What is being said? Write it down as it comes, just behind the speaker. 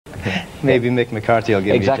Maybe Mick McCarthy will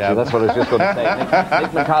give me a job. Exactly, that's what I was just going to say.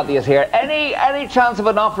 Mick McCarthy is here. Any chance of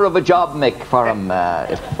an offer of a job, Mick, for him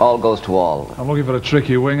if all goes to all? I'm looking for a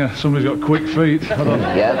tricky winger. Somebody's got quick feet.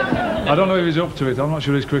 I don't know if he's up to it. I'm not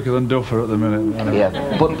sure he's quicker than Duffer at the minute. Anyway.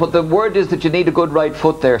 Yeah, but the word is that you need a good right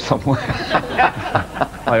foot there somewhere.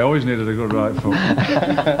 I always needed a good right foot.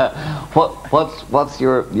 What's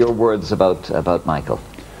your words about Michael?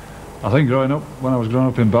 I think when I was growing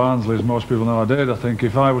up in Barnsley, as most people know I did, I think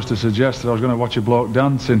if I was to suggest that I was going to watch a bloke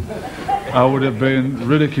dancing, I would have been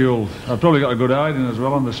ridiculed. I'd probably got a good hiding as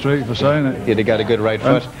well on the street for saying it. You'd have got a good right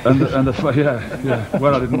foot. Yeah.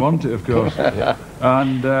 Well, I didn't want it, of course.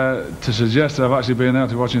 And to suggest that I've actually been out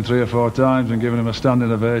to watch him 3 or 4 times and given him a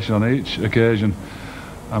standing ovation on each occasion,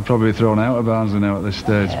 I'm probably thrown out of Barnsley now at this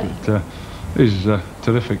stage. But he's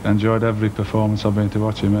terrific. Enjoyed every performance I've been to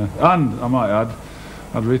watch him. And I might add,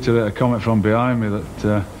 I'd reiterate a comment from behind me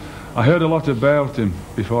that I heard a lot about him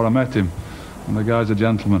before I met him, and the guy's a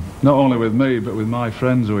gentleman. Not only with me, but with my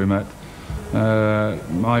friends who he met.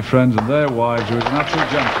 My friends and their wives, who is an absolute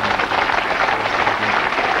gentleman.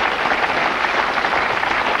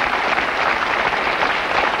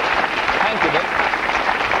 Thank you, Mick.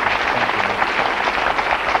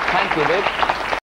 Thank you, Mick.